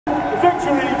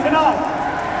victory tonight.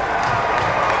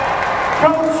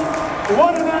 Coach,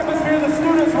 what an atmosphere. The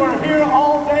students were here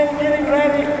all day getting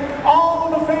ready.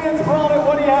 All of the fans brought it.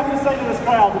 What do you have to say to this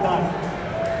crowd tonight?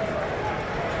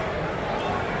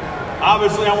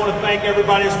 Obviously, I want to thank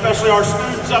everybody, especially our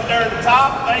students up there at the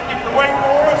top. Thank you for waiting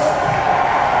for us.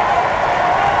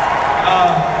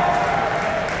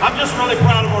 I'm just really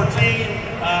proud of our team.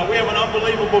 We have an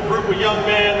unbelievable group of young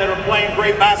men that are playing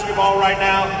great basketball right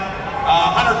now.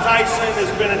 Hunter Tyson has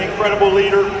been an incredible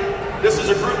leader. This is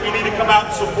a group you need to come out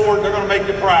and support. They're going to make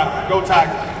you proud. Go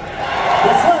Tigers.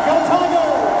 Yes, sir. Go Tigers.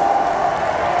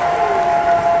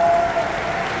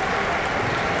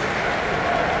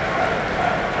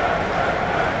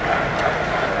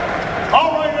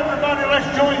 All right, everybody, let's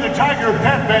join the Tiger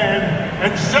Pep Band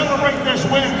and celebrate this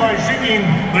win by singing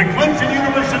the Clemson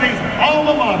University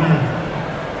Alma Mater.